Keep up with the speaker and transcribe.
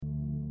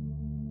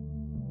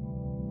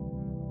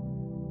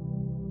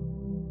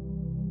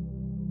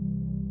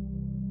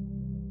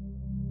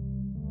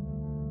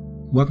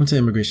Welcome to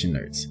Immigration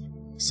Nerds.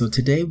 So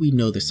today we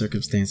know the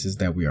circumstances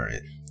that we are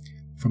in.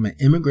 From an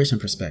immigration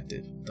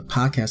perspective, the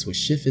podcast will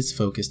shift its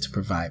focus to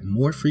provide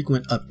more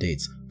frequent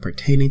updates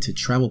pertaining to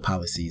travel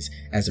policies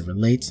as it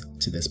relates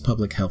to this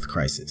public health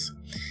crisis.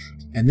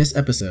 In this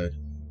episode,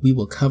 we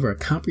will cover a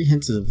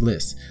comprehensive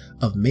list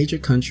of major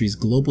countries'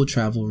 global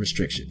travel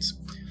restrictions.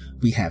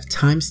 We have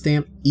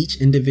timestamped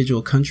each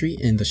individual country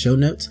in the show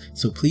notes,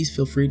 so please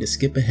feel free to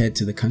skip ahead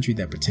to the country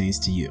that pertains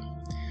to you.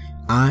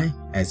 I,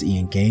 as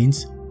Ian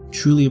Gaines,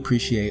 truly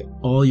appreciate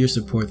all your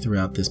support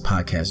throughout this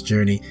podcast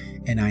journey,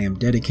 and I am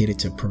dedicated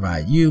to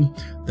provide you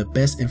the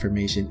best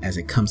information as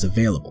it comes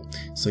available,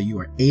 so you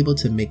are able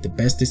to make the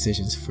best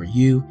decisions for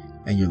you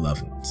and your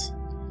loved ones.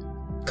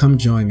 Come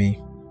join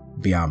me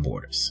beyond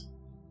borders.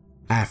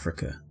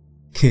 Africa,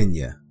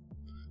 Kenya.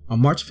 On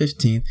March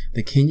 15th,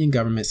 the Kenyan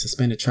government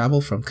suspended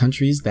travel from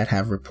countries that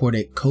have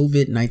reported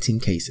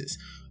COVID-19 cases.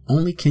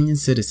 Only Kenyan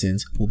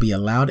citizens will be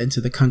allowed into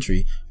the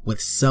country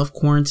with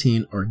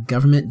self-quarantine or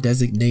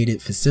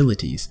government-designated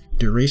facilities.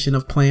 Duration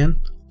of plan,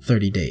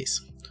 30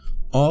 days.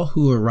 All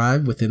who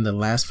arrive within the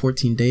last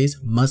 14 days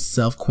must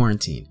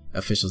self-quarantine,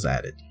 officials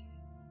added.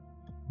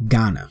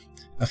 Ghana.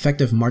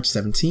 Effective March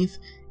 17th,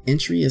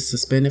 entry is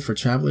suspended for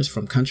travelers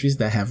from countries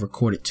that have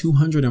recorded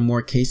 200 or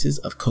more cases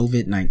of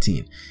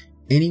COVID-19.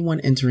 Anyone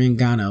entering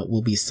Ghana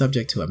will be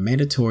subject to a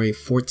mandatory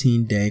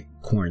 14-day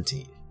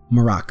quarantine.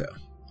 Morocco.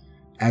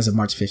 As of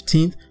March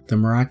 15th, the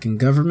Moroccan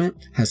government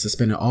has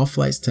suspended all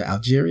flights to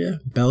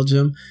Algeria,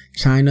 Belgium,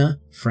 China,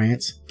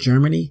 France,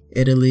 Germany,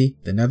 Italy,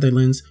 the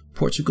Netherlands,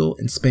 Portugal,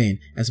 and Spain,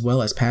 as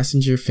well as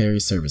passenger ferry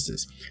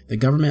services. The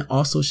government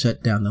also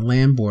shut down the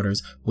land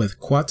borders with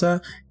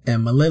Ceuta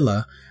and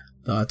Melilla,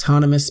 the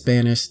autonomous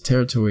Spanish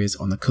territories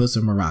on the coast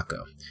of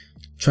Morocco.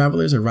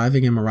 Travelers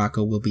arriving in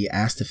Morocco will be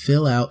asked to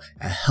fill out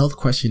a health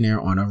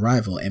questionnaire on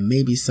arrival and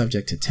may be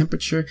subject to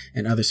temperature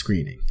and other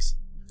screenings.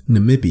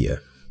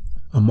 Namibia.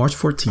 On March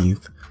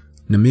 14th,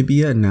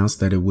 Namibia announced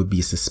that it would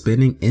be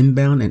suspending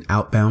inbound and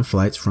outbound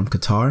flights from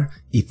Qatar,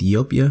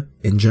 Ethiopia,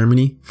 and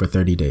Germany for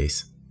 30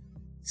 days.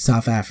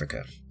 South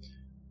Africa.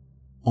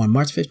 On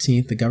March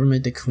 15th, the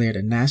government declared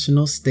a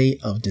national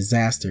state of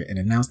disaster and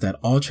announced that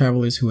all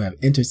travelers who have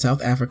entered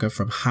South Africa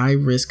from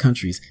high-risk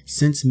countries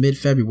since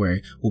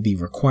mid-February will be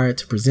required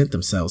to present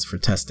themselves for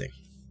testing.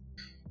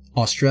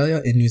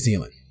 Australia and New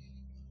Zealand.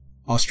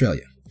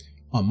 Australia.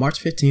 On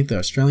March 15th, the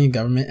Australian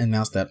government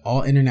announced that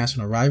all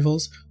international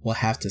arrivals will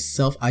have to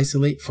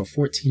self-isolate for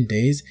 14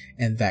 days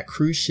and that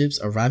cruise ships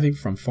arriving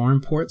from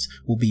foreign ports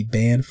will be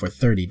banned for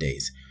 30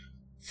 days.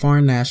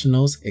 Foreign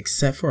nationals,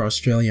 except for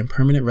Australian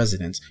permanent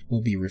residents,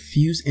 will be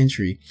refused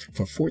entry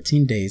for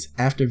 14 days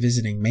after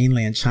visiting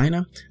mainland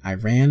China,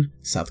 Iran,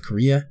 South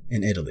Korea,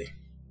 and Italy.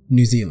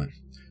 New Zealand.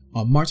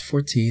 On March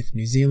 14th,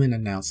 New Zealand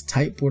announced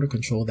tight border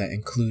control that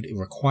include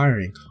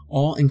requiring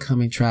all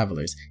incoming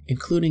travelers,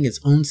 including its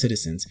own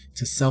citizens,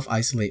 to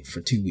self-isolate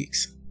for 2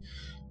 weeks.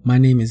 My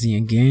name is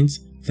Ian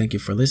Gaines. Thank you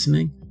for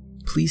listening.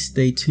 Please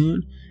stay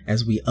tuned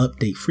as we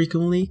update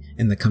frequently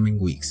in the coming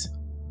weeks.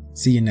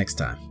 See you next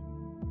time.